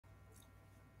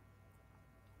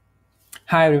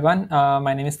Hi everyone,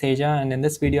 my name is Teja, and in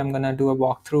this video I'm going to do a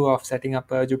walkthrough of setting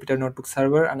up a Jupyter Notebook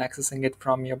server and accessing it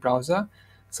from your browser.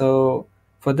 So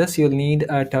for this you'll need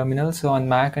a terminal. So on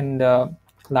Mac and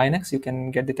Linux you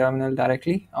can get the terminal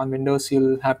directly. On Windows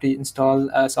you'll have to install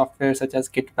software such as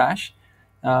Git Bash.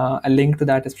 A link to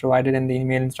that is provided in the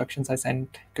email instructions I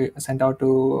sent out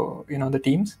to the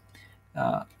teams.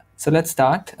 Uh, so let's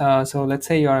start. So let's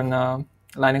say you're on a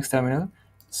Linux terminal.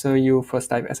 So you first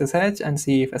type SSH and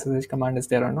see if SSH command is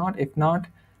there or not. If not,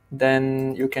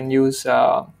 then you can use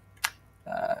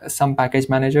some package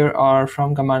manager, or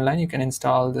from command line you can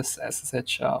install this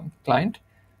SSH client.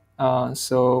 Uh,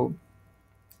 so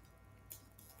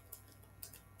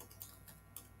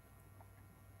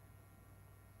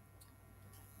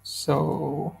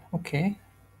okay.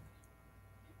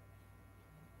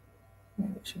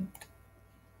 Maybe I should.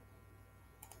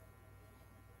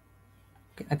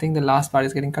 Okay, I think the last part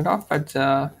is getting cut off, but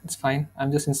it's fine.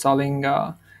 I'm just installing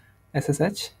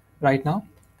SSH right now.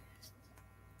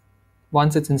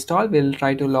 Once it's installed, we'll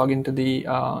try to log into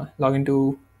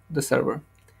the server.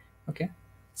 Okay,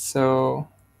 so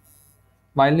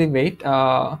while we wait,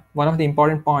 one of the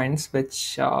important points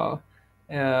which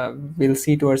we'll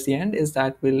see towards the end is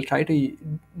that we'll try to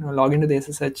log into the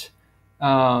SSH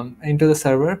into the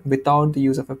server without the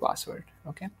use of a password.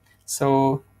 Okay,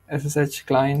 so SSH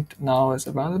client now is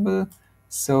available.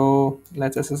 So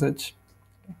let's SSH.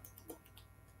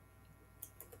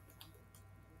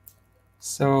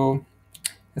 So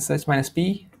SSH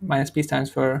 -p stands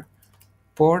for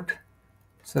port.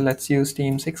 So let's use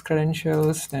team 6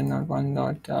 credentials,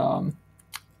 10.1.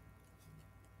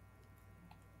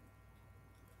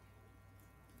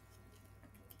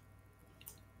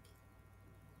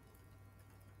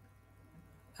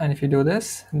 And if you do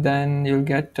this, then you'll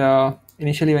get,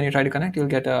 initially when you try to connect, you'll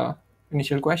get a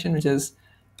initial question, which is,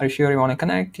 are you sure you want to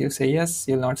connect? You say yes,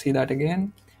 you'll not see that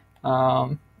again.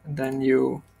 Then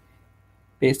you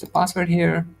paste the password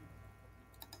here.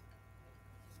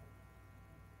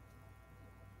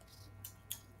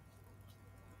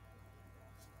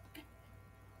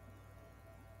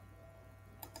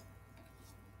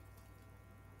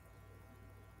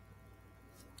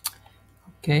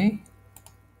 Okay.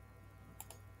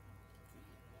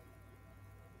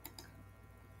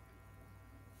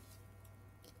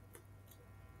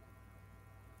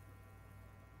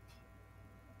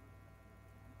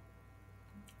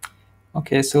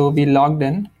 Okay, so we logged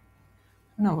in. I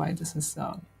don't know why this is,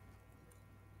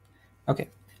 okay.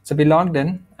 So we logged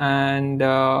in, and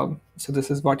so this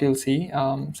is what you'll see.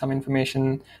 Some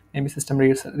information, maybe system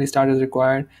restart is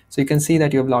required. So you can see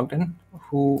that you have logged in.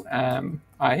 Who am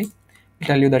I? It'll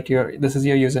tell you that this is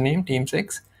your username,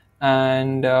 team6.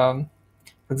 And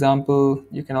for example,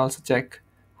 you can also check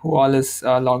who all is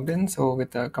logged in. So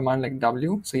with a command like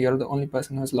W, so you're the only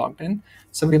person who's logged in.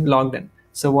 So we've logged in.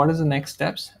 So what is the next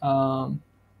steps?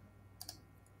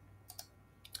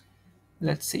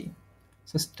 Let's see.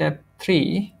 So step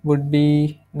 3 would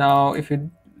be, now if you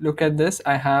look at this,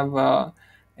 I have an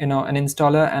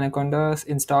installer, Anaconda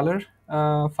installer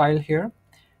file here.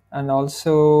 And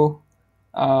also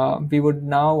we would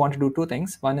now want to do two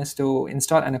things. One is to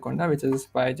install Anaconda, which is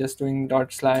by just doing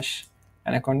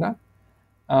 /Anaconda.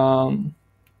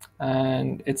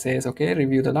 And it says, okay,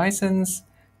 review the license.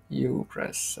 You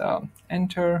press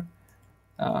enter,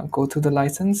 go through the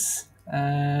license,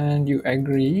 and you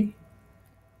agree.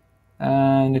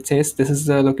 And it says this is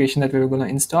the location that we're going to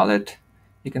install it.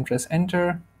 You can press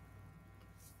enter,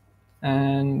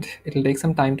 and it'll take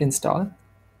some time to install.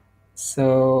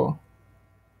 So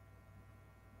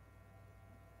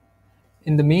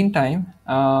in the meantime,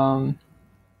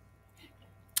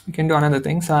 you can do another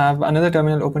thing. So I have another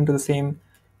terminal open to the same,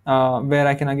 where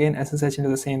I can again SSH into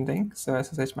the same thing. So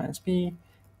SSH -p.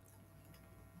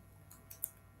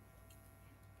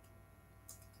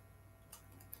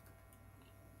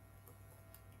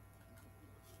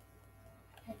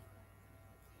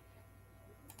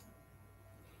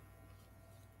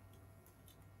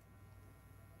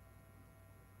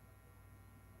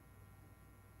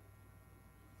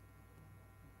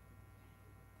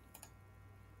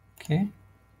 Okay.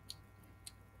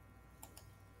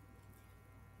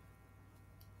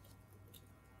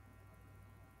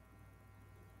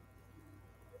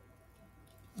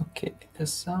 Okay,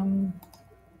 there's some.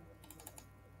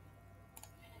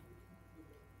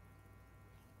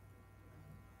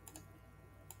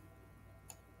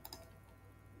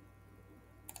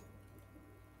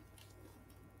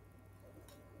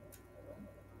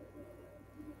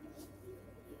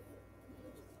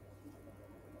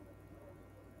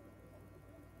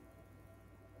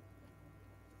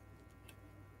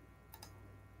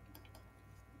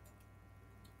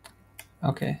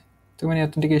 Okay, too many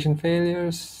authentication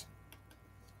failures.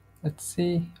 Let's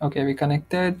see. Okay, we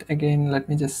connected again. Let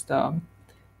me just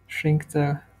shrink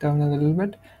the terminal a little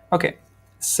bit. Okay,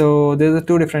 so there's a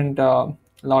two different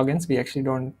logins. We actually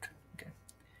don't. Okay,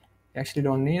 we actually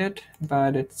don't need it,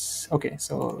 but it's okay.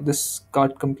 So this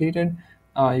got completed.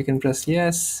 You can press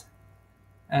yes,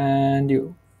 and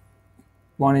you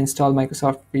want to install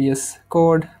Microsoft VS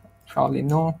Code. Probably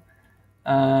no,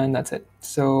 and that's it.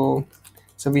 So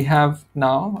we have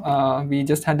now, we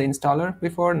just had the installer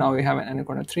before, now we have an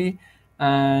Anaconda 3.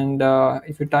 And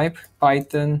if you type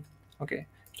Python, okay,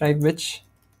 type which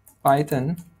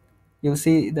Python, you'll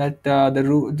see that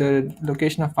the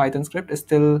location of Python script is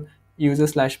still user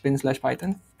slash bin slash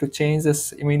Python. To change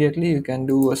this immediately, you can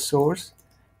do a source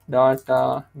dot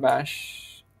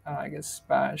bash, I guess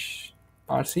bash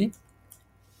rc.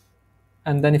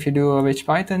 And then if you do a which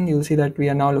Python, you'll see that we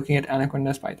are now looking at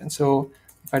Anaconda's Python. So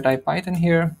if I type Python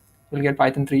here, you'll get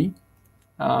Python 3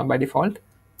 by default.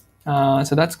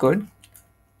 So that's good.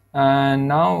 And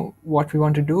now what we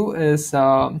want to do is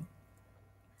two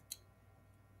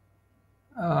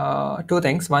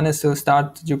things. One is to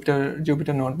start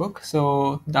Jupyter Notebook.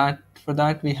 So that for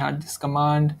that we had this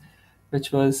command,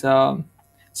 which was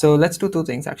so let's do two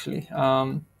things actually.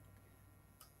 Um,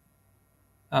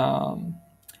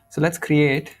 so let's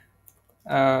create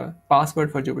a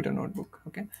password for Jupyter Notebook.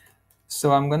 Okay.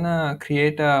 So I'm gonna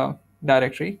create a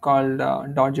directory called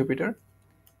 .jupyter,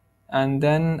 and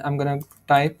then I'm gonna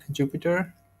type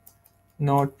Jupyter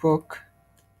Notebook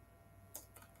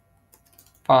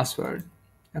password.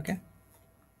 Okay.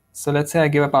 So let's say I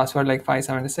give a password like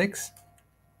 576,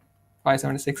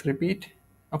 576 repeat.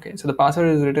 Okay. So the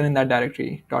password is written in that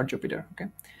directory .jupyter. Okay.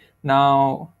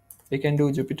 Now we can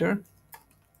do Jupyter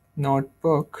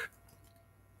Notebook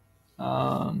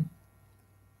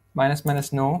minus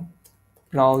minus no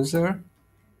browser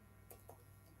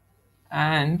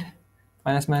and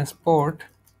minus minus port.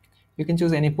 You can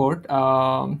choose any port.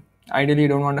 Ideally, you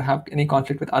don't want to have any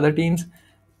conflict with other teams.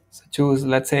 So choose,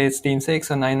 let's say it's team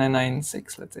 6 or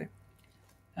 9996, let's say.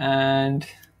 And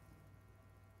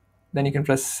then you can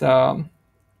press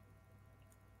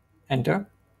enter.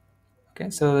 Okay,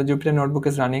 so the Jupyter Notebook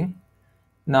is running.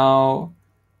 Now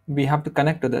we have to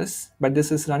connect to this, but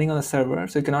this is running on a server,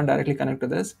 so you cannot directly connect to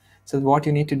this. So what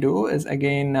you need to do is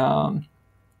again, okay,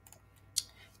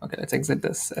 let's exit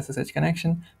this SSH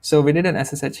connection. So we did an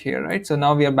SSH here, right? So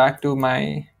now we are back to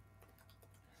my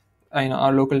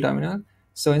our local terminal.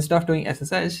 So instead of doing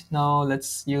SSH, now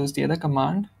let's use the other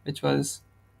command, which was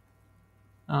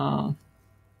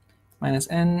minus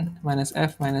n minus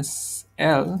f minus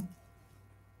l,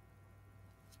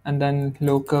 and then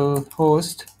local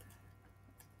host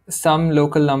some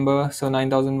local number, so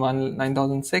 9001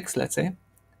 9006, let's say,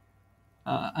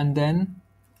 and then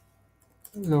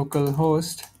local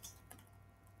host.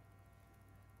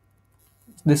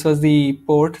 This was the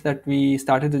port that we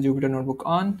started the Jupyter Notebook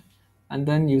on, and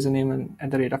then username and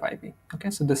at the rate of IP.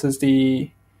 Okay, so this is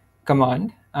the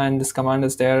command, and this command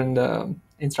is there in the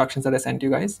instructions that I sent you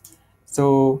guys.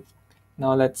 So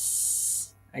now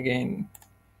let's again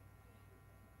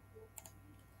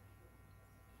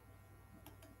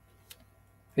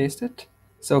paste it.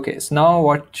 So okay, so now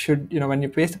what should, when you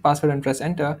paste the password and press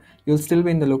enter, you'll still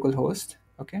be in the local host.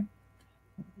 Okay,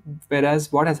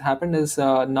 whereas what has happened is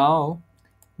now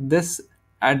this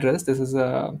address, this is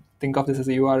a, think of this as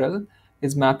a URL,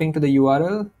 is mapping to the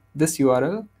URL, this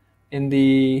URL in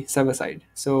the server side.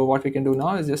 So what we can do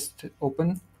now is just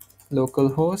open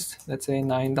localhost, let's say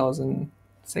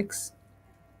 9006.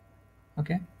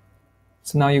 Okay,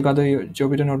 so now you got the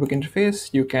Jupyter Notebook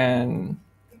interface. You can,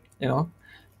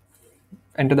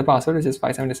 enter the password, which is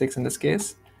 576 in this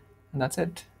case, and that's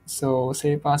it. So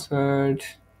save password,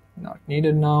 not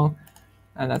needed now,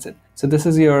 and that's it. So this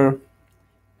is your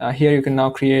here you can now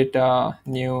create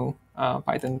new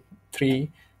Python 3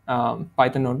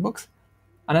 Python notebooks.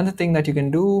 Another thing that you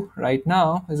can do right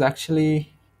now is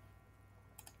actually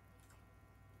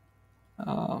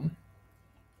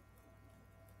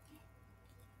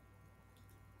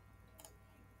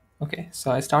okay,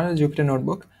 so I started a Jupyter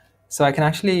notebook, so I can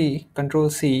actually Control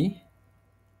C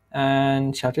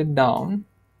and shut it down.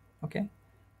 Okay,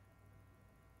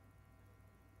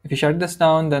 if you shut this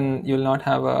down, then you'll not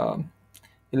have a,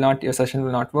 your session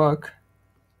will not work.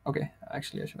 Okay,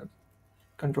 actually I should have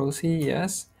Control C,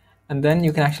 yes, and then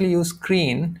you can actually use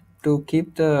screen to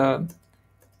keep the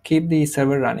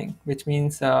server running, which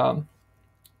means okay,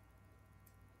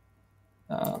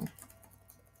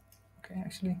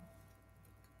 actually,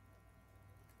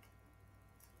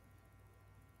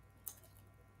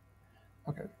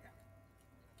 okay,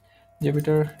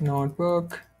 Jupyter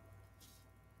notebook.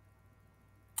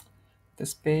 the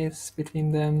space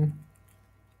between them,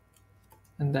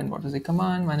 and then what is the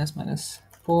command? Minus minus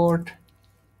port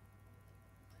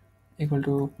equal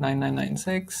to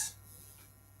 9996,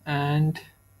 and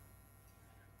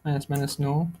minus minus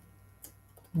no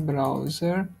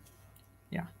browser.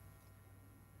 Yeah,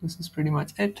 this is pretty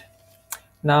much it.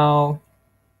 Now,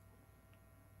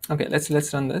 okay,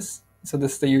 let's run this. So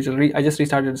this is the usual. I just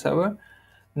restarted the server.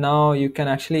 Now you can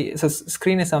actually, so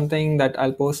screen is something that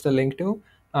I'll post a link to.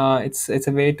 It's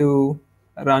a way to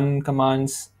run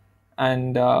commands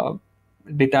and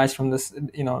detach from this.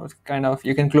 Kind of,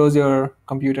 you can close your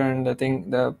computer and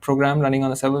the program running on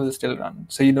the server will still run.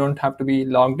 So you don't have to be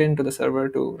logged into the server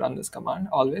to run this command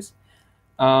always.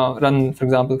 Run, for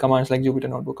example, commands like Jupyter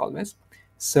Notebook always.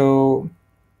 So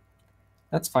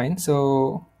that's fine.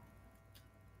 So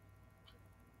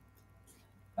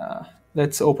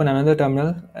let's open another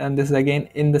terminal, and this is again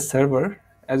in the server,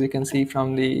 as you can see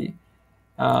from the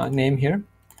name here.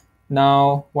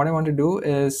 Now what I want to do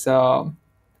is,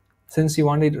 since you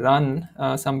want to run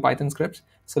some Python scripts,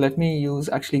 so let me use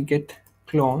actually git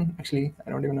clone. Actually, I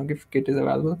don't even know if git is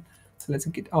available. So let's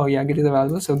git, oh yeah, git is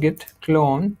available. So git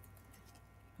clone.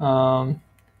 I'm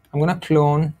gonna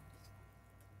clone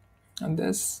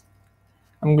this.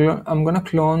 I'm gonna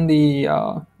clone the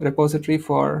repository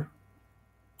for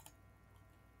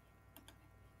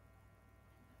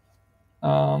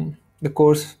the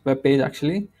course web page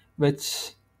actually,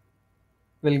 which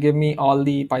will give me all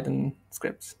the Python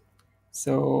scripts.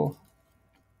 So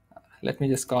let me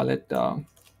just call it, for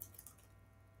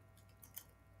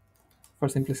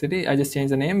simplicity, I just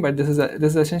changed the name, but this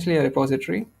is essentially a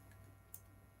repository.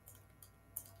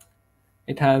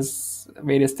 It has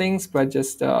various things, but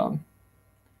just go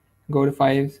to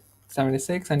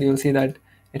 576 and you'll see that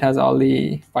it has all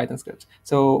the Python scripts.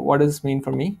 So what does this mean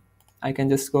for me? I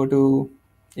can just go to,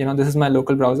 this is my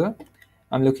local browser.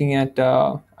 I'm looking at,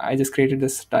 I just created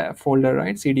this folder,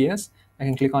 right? CDS. I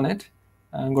can click on it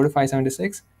and go to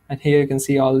 576. And here you can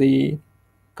see all the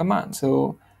commands.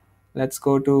 So let's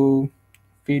go to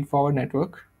feed forward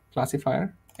network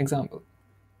classifier example.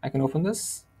 I can open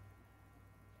this.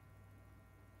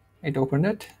 It opened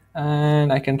it.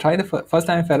 And I can try the first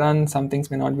time if I run, some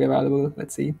things may not be available.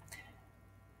 Let's see.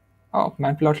 Oh,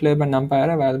 matplotlib and numpy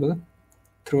are available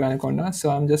through Anaconda. So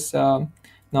I'm just,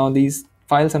 now these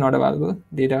files are not available,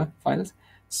 data files.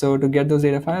 So to get those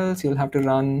data files, you'll have to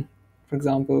run, for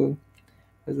example,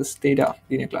 there's this data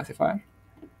linear classifier.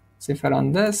 So if I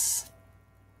run this,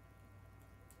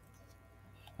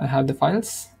 I have the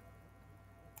files.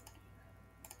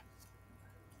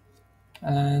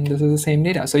 And this is the same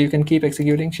data. So you can keep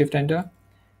executing, shift enter.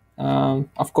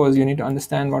 Of course, you need to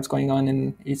understand what's going on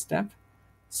in each step.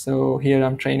 So here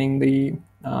I'm training the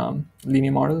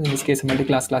linear model, in this case a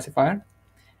multi-class classifier.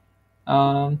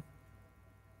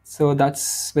 So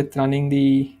that's with running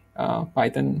the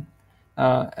Python,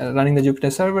 running the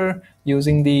Jupyter server,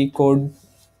 using the code,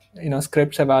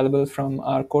 scripts available from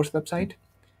our course website,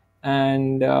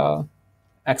 and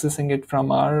accessing it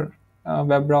from our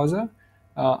web browser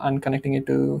and connecting it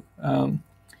to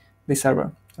the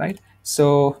server, right?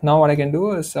 So now what I can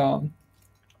do is, the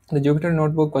Jupyter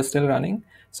notebook was still running,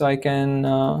 so I can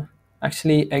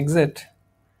actually exit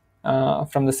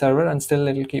from the server and still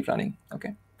it'll keep running.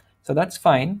 Okay, so that's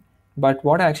fine. But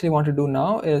what I actually want to do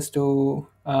now is to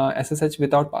SSH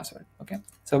without password. Okay,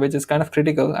 so which is kind of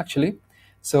critical actually.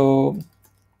 So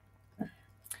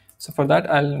for that,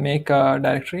 I'll make a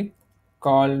directory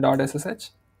called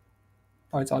 .ssh.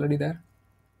 Oh, it's already there.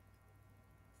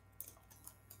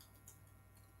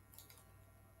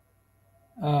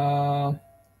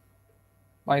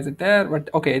 Why is it there? But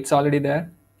okay, it's already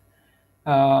there.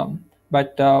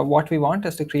 But what we want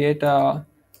is to create a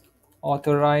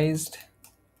authorized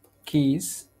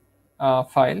keys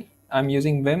file. I'm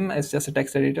using Vim. It's just a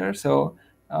text editor. So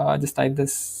just type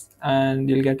this and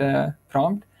you'll get a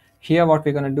prompt. Here, what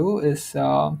we're going to do is,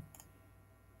 so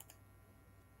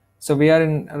we are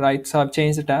in, right, so I've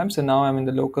changed the tab. So now I'm in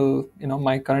the local,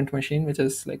 my current machine, which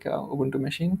is like a Ubuntu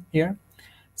machine here.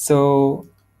 So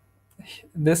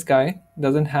this guy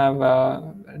doesn't have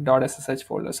a .ssh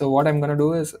folder. So what I'm going to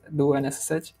do is do an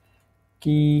ssh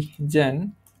key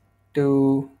gen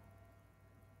to,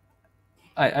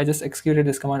 I just executed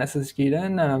this command ssh key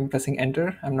gen and I'm pressing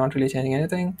enter. I'm not really changing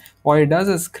anything. What it does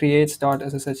is creates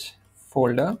 .ssh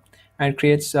folder and it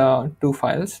creates two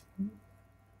files.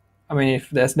 I mean, if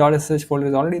this .ssh folder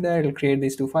is already there, it'll create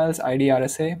these two files,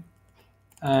 idrsa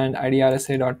and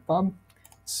idrsa.pub.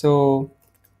 So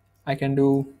I can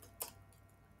do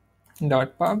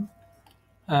 .pub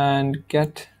and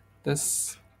get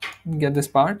this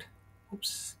part.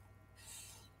 Oops,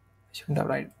 I shouldn't have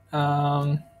right.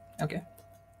 Okay,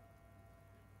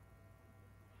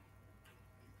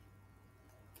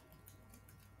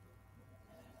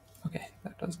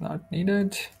 does not need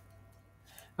it.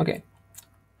 Okay,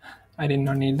 I did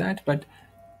not need that, but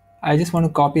I just want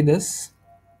to copy this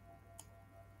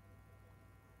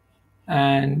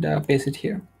and paste it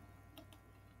here.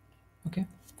 Okay,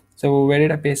 so where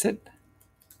did I paste it?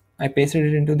 I pasted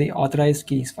it into the authorized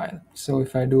keys file. So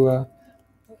if I do a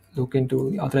look into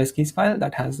the authorized keys file,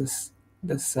 that has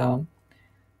this um,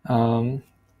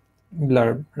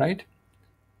 blurb, right?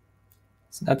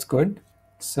 So that's good.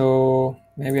 So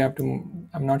maybe I have to,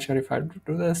 I'm not sure if I have to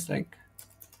do this, like,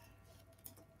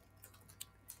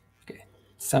 okay,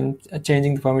 some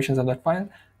changing the permissions of that file.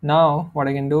 Now what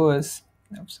I can do is,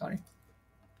 I'm sorry.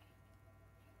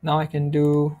 Now I can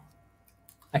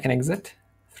exit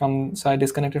from, so I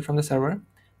disconnected from the server.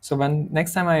 So when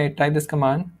next time I type this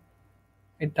command,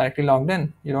 it directly logged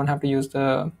in. You don't have to use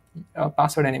the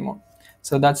password anymore.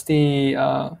 So that's the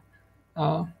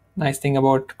uh, nice thing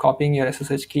about copying your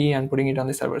SSH key and putting it on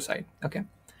the server side. Okay,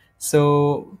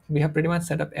 so we have pretty much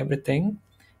set up everything,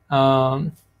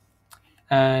 um,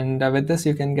 and with this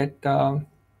you can get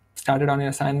started on your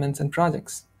assignments and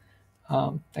projects.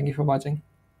 Thank you for watching.